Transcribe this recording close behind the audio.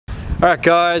Alright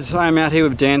guys, I'm out here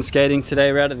with Dan skating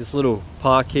today. We're out at this little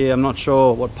park here. I'm not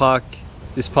sure what park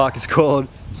this park is called.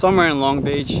 Somewhere in Long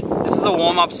Beach. This is a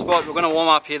warm-up spot. We're going to warm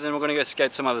up here, then we're going to go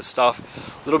skate some other stuff.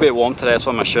 A little bit warm today, that's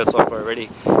why my shirt's off already.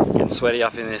 Getting sweaty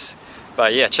up in this.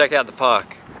 But yeah, check out the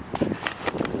park.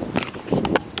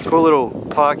 Cool little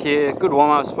park here. Good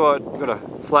warm-up spot. We've got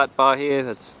a flat bar here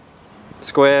that's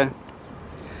square.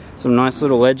 Some nice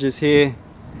little ledges here.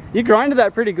 You grinded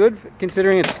that pretty good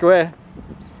considering it's square.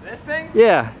 This thing?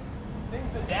 Yeah. This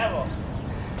thing's the devil.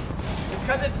 It's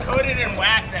because it's coated in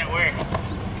wax and it works.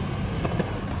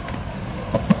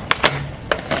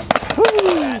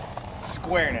 That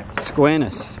squareness.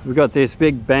 Squareness. We've got this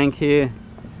big bank here.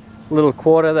 Little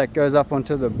quarter that goes up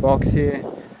onto the box here.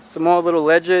 Some more little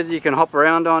ledges you can hop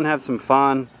around on, have some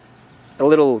fun. A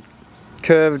little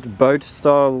curved boat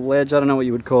style ledge. I don't know what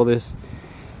you would call this.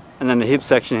 And then the hip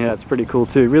section here, that's pretty cool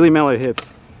too. Really mellow hips.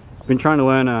 Been trying to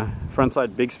learn a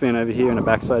frontside big spin over here and a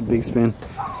backside big spin.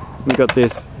 We've got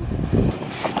this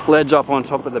ledge up on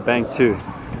top of the bank too,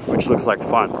 which looks like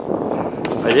fun.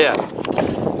 But yeah,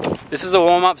 this is a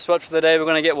warm-up spot for the day. We're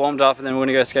going to get warmed up and then we're going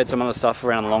to go skate some other stuff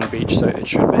around Long Beach, so it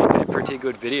should make a pretty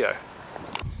good video.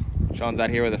 Sean's out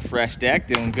here with a fresh deck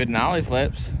doing good nollie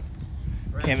flips.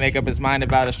 Can't make up his mind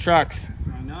about his trucks.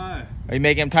 I know. Are you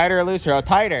making him tighter or looser? Oh,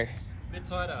 tighter. A bit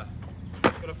tighter.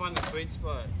 Gotta find the sweet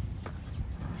spot.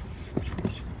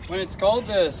 When it's cold,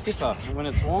 they're stiffer, and when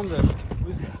it's warm, they're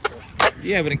looser.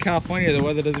 Yeah, but in California, the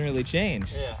weather doesn't really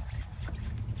change. Yeah.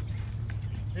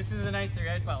 This is an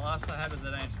 838, but last I had was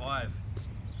an 85.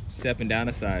 Stepping down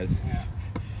a size. Yeah.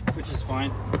 Which is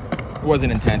fine. It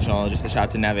wasn't intentional, just the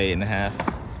shop didn't have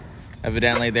 8.5.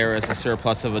 Evidently, there was a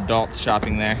surplus of adults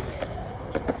shopping there.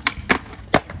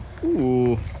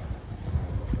 Ooh.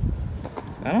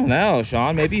 I don't know,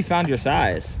 Sean. Maybe you found your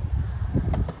size.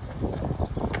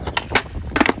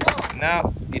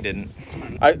 No, you didn't.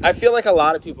 I feel like a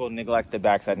lot of people neglect the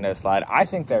backside no slide. I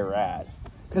think they're rad.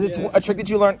 Because it's a trick that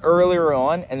you learn earlier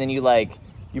on, and then you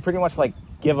pretty much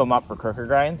give them up for croaker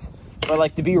grinds.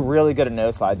 But to be really good at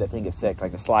no slides, I think is sick.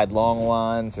 Like to slide long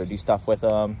ones or do stuff with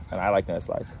them. And I like no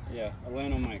slides. Yeah, I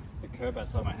learned on the curb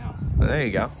outside my house. Well, there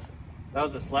you go. That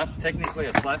was technically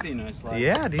a slappy no slide.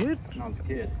 Yeah, dude. When I was a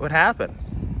kid. What happened?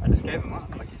 I just gave them up,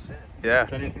 like you said. Yeah.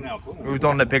 I didn't think they were cool. Moved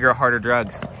on to bigger, harder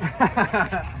drugs.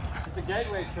 It's a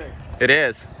gateway trick. It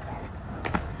is.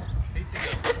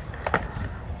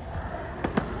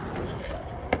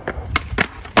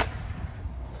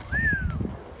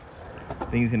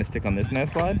 Think he's gonna stick on this no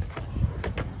slide?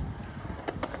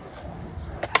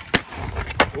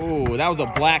 Ooh, that was a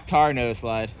black tar no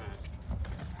slide.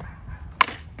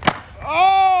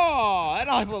 Oh, that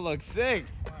nollie flip looks sick.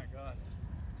 Oh my god.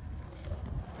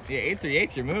 Yeah,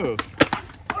 838's your move.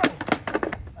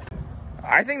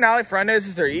 I think nollie front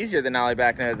noses are easier than nollie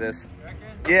back noses. You reckon?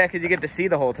 Yeah, because you get to see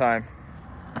the whole time.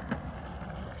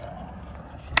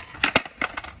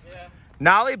 Yeah.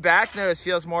 Nollie back nose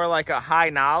feels more like a high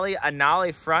nollie. A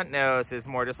nollie front nose is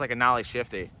more just like a nollie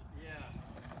shifty.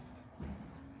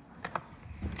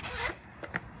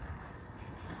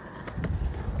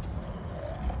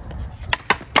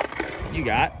 You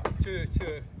got Too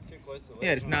close to the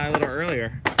yeah, just not a little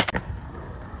earlier.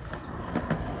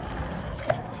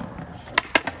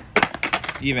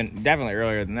 Even definitely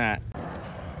earlier than that.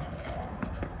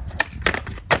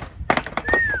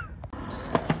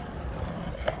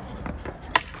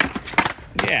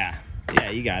 Yeah,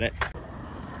 you got it.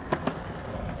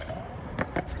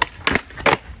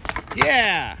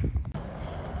 Yeah.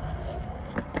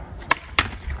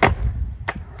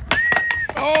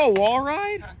 Oh, wall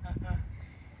ride?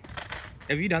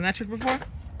 Have you done that trick before?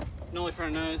 Nollie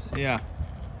front nose. Yeah.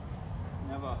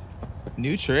 Never.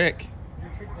 New trick. New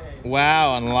trick day.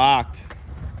 Wow, unlocked.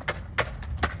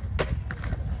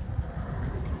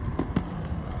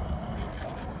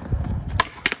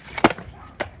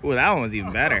 Ooh, that one was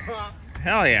even better.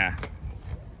 Hell yeah.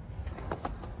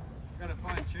 Gotta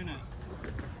fine tune it.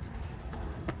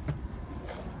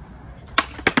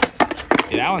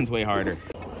 Yeah, that one's way harder.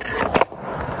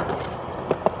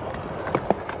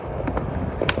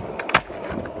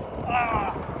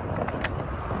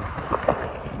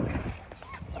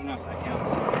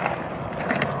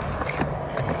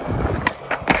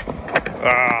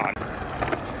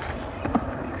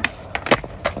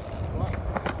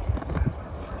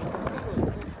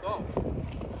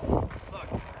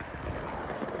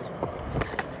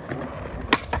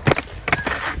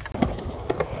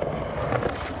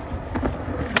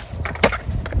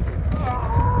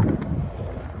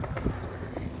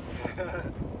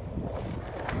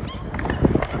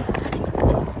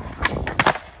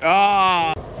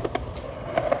 Ah.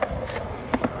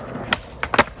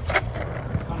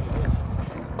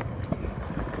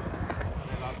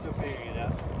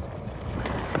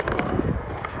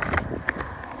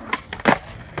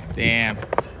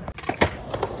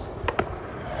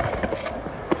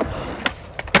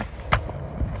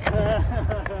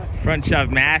 Front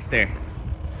shove master.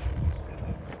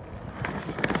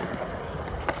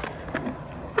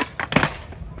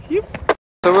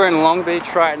 So we're in Long Beach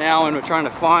right now and we're trying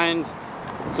to find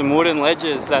some wooden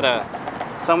ledges that are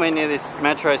somewhere near this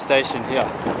metro station here.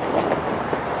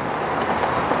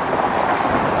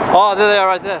 Oh, there they are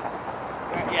right there.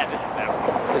 Yeah, this is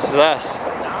them. This is us.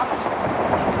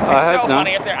 I hope not.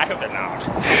 I hope they're not.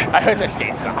 I hope they're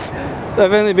skate stops.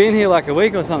 They've only been here like a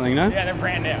week or something, no? Yeah, they're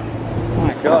brand new. Oh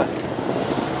my god.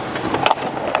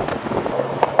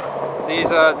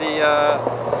 These are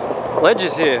the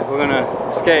ledges here we're gonna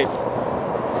skate.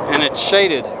 And it's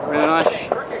shaded. We're in a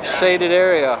nice shaded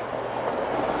area.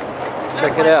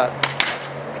 Check it out.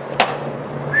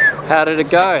 How did it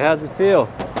go? How's it feel?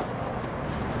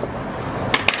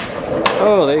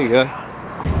 Oh, there you go.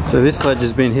 So this ledge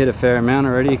has been hit a fair amount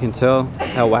already. You can tell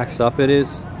how waxed up it is.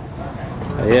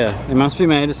 Yeah, it must be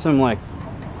made of some like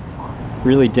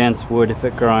really dense wood if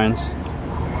it grinds.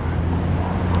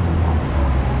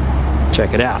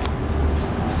 Check it out.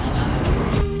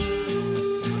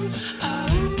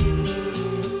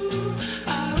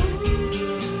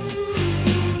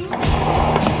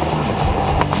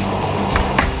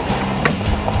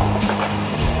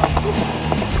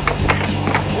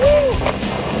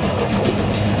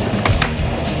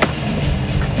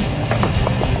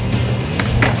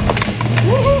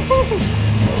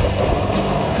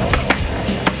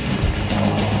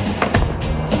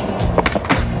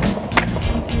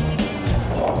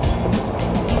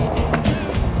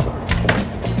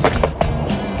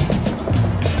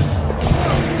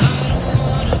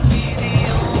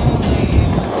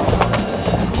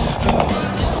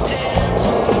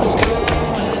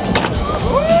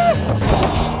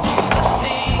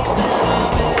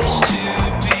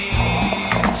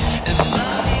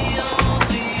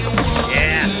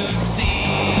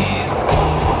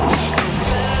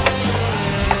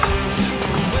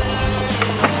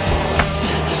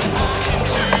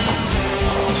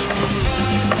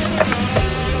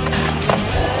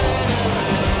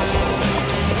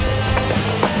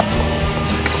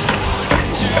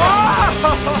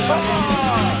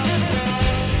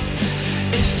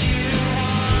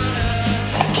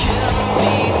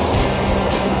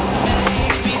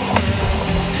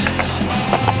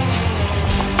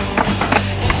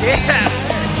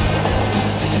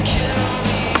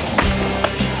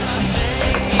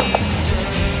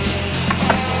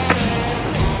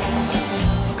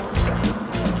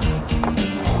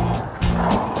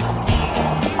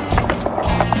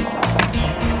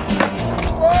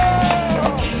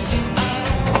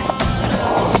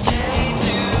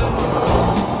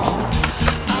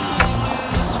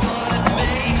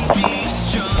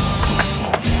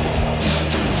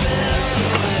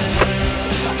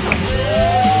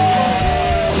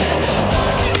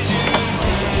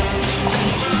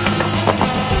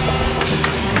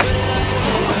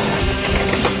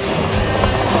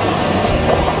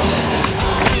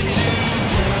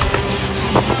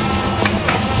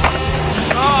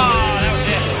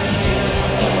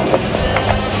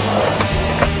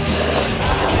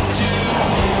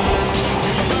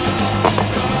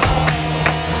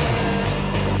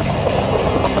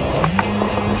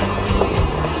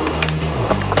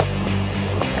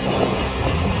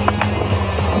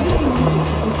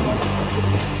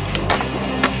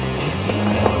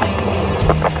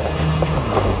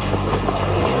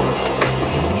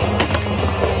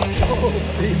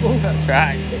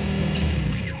 Try.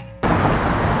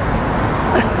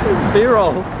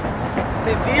 B-roll. Is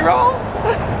it B-roll?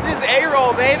 This is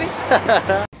A-roll, baby.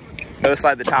 Go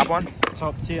slide the top one.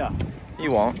 Top tier.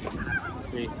 You won't. Let's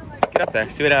see. Get up there.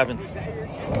 See what happens.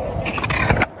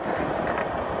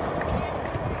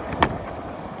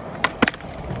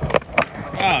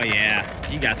 Oh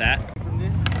yeah, you got that.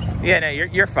 Yeah, no,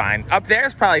 you're fine. Up there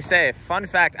is probably safe. Fun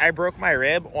fact: I broke my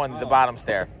rib on the bottom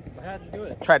stair. How'd you do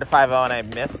it? Tried to 5-0 and I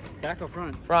missed. Back or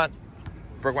front? Front.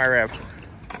 Broke my rib.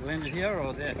 You landed here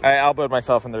or there? I elbowed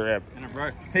myself in the rib. And it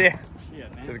broke? Yeah.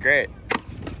 Shit, man. It was great.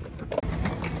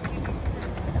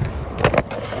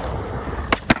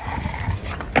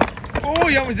 Oh,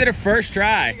 you almost did it first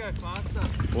try. You go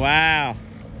faster. Wow.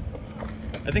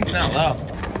 That thing's not low.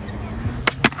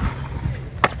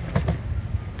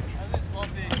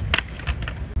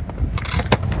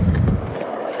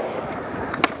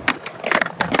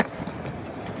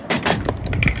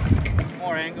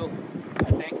 More angle,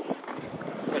 I think.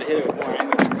 Gotta hit it with more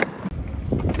angle.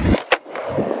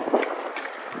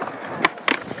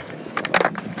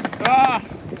 Ah!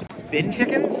 Bin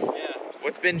chickens? Yeah.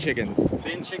 What's bin chickens?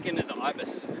 Bin chicken is an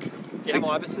ibis. Do you have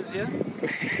ibises here?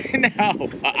 No.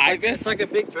 Ibis? It's like a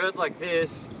big bird like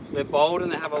this, They're bold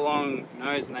and they have a long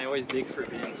nose and they always dig through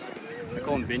bins. They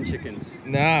call them bin chickens.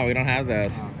 No, we don't have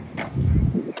those. Oh.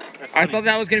 I thought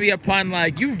that was gonna be a pun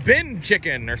like, you've been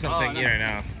chicken or something. Oh, no. You don't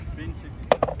know. Bin chicken.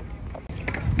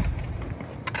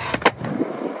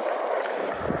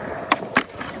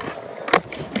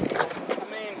 I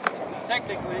mean,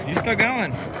 technically. You still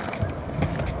going.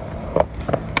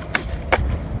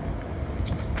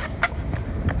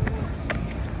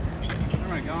 Where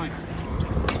am I going?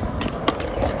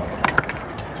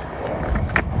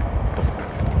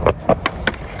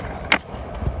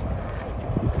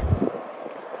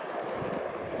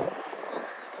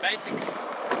 Basics.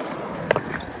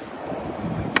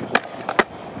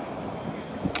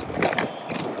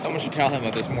 Someone should tell him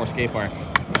that there's more skate park.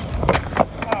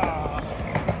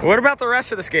 What about the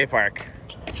rest of the skate park?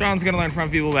 Sean's gonna learn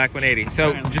front feeble, back 180.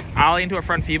 So just ollie into a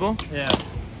front feeble? Yeah.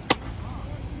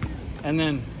 And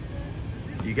then.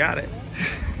 You got it.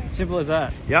 Simple as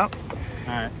that. Yep.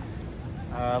 Alright.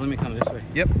 Let me come this way.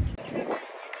 Yep.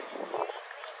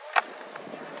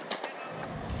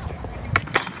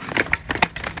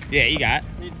 Yeah, you got.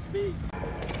 Need speed.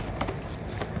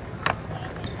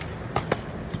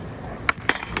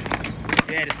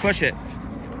 Yeah, just push it.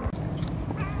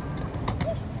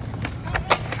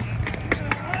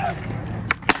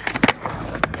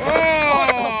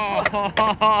 Oh!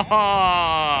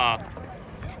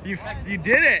 You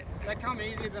did it. That come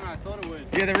easier than I thought it would.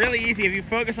 Yeah, they're really easy. If you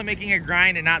focus on making a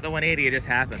grind and not the 180, it just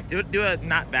happens. Do a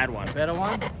not bad one. Better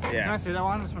one? Yeah. Can I see that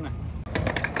one? I just wanna.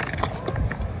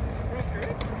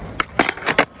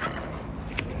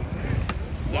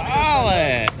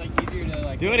 Solid. It's like easier to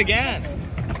like. Do it again.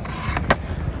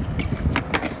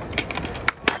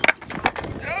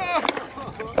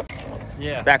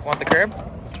 Yeah. Back on the curb.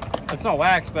 It's not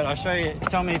wax, but I'll show you.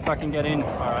 Tell me if I can get in. All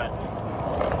right.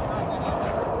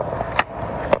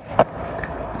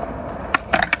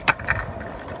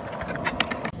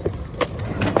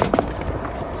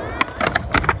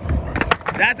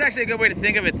 That's actually a good way to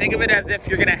think of it. Think of it as if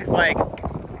you're gonna like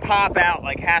pop out,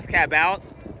 like half cab out,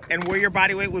 and where your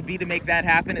body weight would be to make that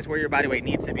happen is where your body weight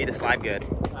needs to be to slide good.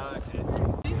 Okay.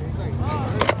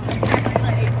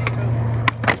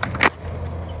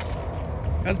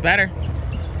 That's better. I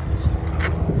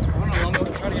want a longer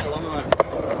one. Try to get a longer one.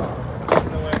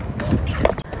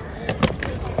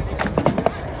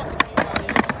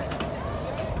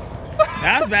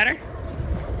 That was better.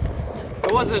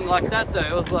 It wasn't like that though.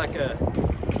 It was like a.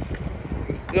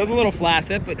 It was a little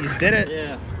flaccid, but you did it.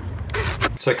 Yeah.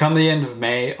 So come the end of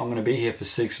May, I'm going to be here for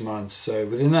 6 months. So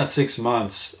within that 6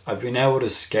 months, I've been able to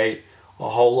skate a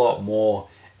whole lot more,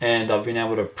 and I've been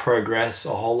able to progress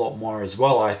a whole lot more as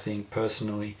well, I think,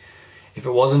 personally. If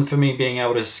it wasn't for me being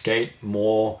able to skate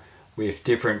more with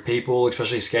different people,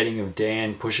 especially skating with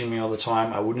Dan, pushing me all the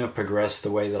time, I wouldn't have progressed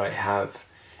the way that I have.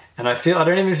 And I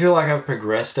don't even feel like I've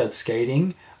progressed at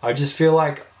skating. I just feel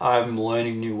like I'm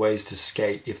learning new ways to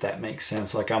skate, if that makes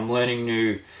sense. Like I'm learning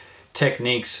new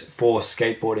techniques for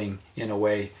skateboarding in a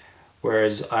way.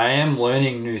 Whereas I am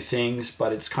learning new things,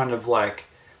 but it's kind of like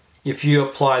if you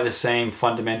apply the same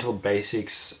fundamental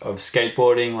basics of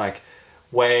skateboarding, like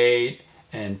weight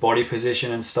and body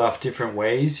position and stuff, different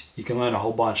ways, you can learn a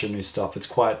whole bunch of new stuff. It's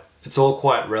all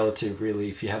quite relative really.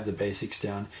 If you have the basics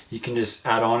down, you can just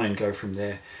add on and go from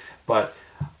there. But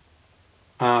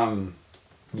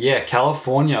yeah,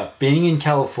 California, being in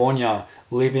California,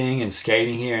 living and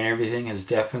skating here and everything has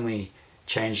definitely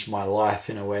changed my life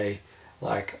in a way.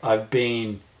 Like I've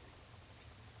been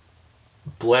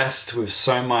blessed with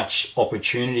so much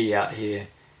opportunity out here.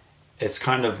 It's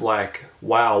kind of like,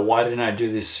 wow, why didn't I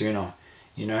do this sooner?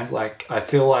 You know, like I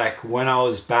feel like when I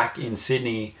was back in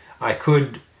Sydney, I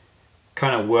could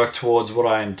kind of work towards what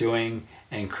I am doing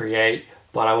and create,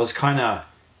 but I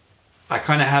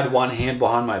kind of had one hand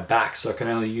behind my back, so I can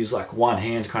only use like one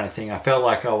hand kind of thing. I felt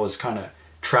like I was kind of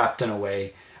trapped in a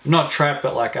way. Not trapped,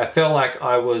 but like I felt like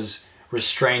I was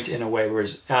restrained in a way,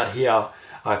 whereas out here,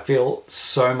 I feel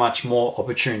so much more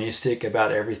opportunistic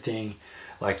about everything.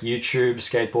 Like YouTube,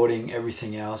 skateboarding,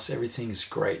 everything else, everything's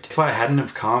great. If I hadn't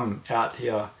have come out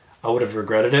here, I would have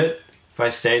regretted it. If I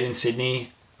stayed in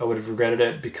Sydney, I would have regretted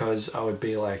it because I would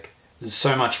be like, there's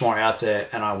so much more out there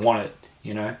and I want it,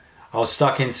 you know? I was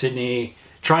stuck in Sydney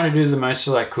trying to do the most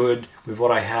that I could with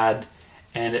what I had,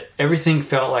 and everything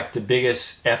felt like the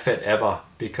biggest effort ever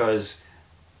because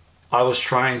I was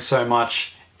trying so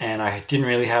much and I didn't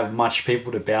really have much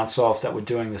people to bounce off that were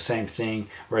doing the same thing.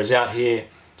 Whereas out here,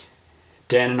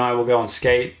 Dan and I will go and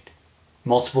skate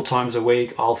multiple times a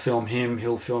week. I'll film him,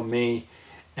 he'll film me,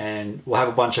 and we'll have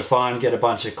a bunch of fun, get a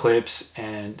bunch of clips,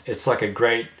 and it's like a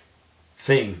great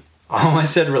thing. I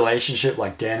almost said relationship,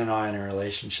 like Dan and I in a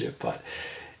relationship, but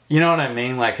you know what I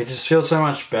mean? Like, it just feels so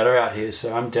much better out here.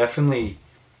 So I'm definitely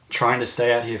trying to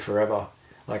stay out here forever.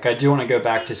 Like, I do want to go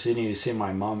back to Sydney to see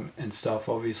my mum and stuff,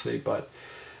 obviously, but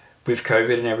with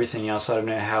COVID and everything else, I don't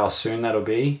know how soon that'll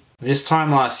be. This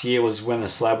time last year was when the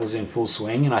slab was in full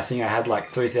swing, and I think I had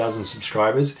like 3,000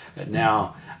 subscribers, but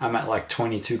now I'm at like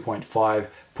 22.5,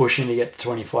 pushing to get to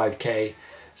 25k.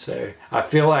 So I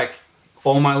feel like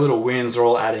all my little wins are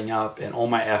all adding up, and all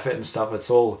my effort and stuff, it's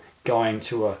all going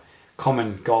to a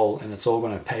common goal, and it's all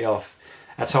going to pay off.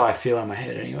 That's how I feel in my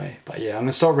head anyway. But yeah, I'm going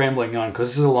to stop rambling on because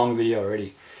this is a long video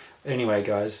already. Anyway,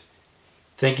 guys,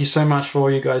 thank you so much for all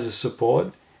you guys'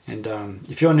 support. And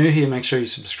if you're new here, make sure you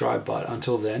subscribe. But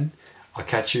until then, I'll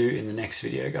catch you in the next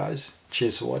video, guys.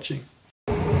 Cheers for watching.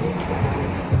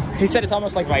 He said it's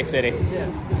almost like Vice City.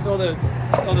 Yeah, just all the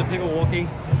people walking.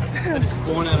 They just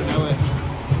spawn out of nowhere.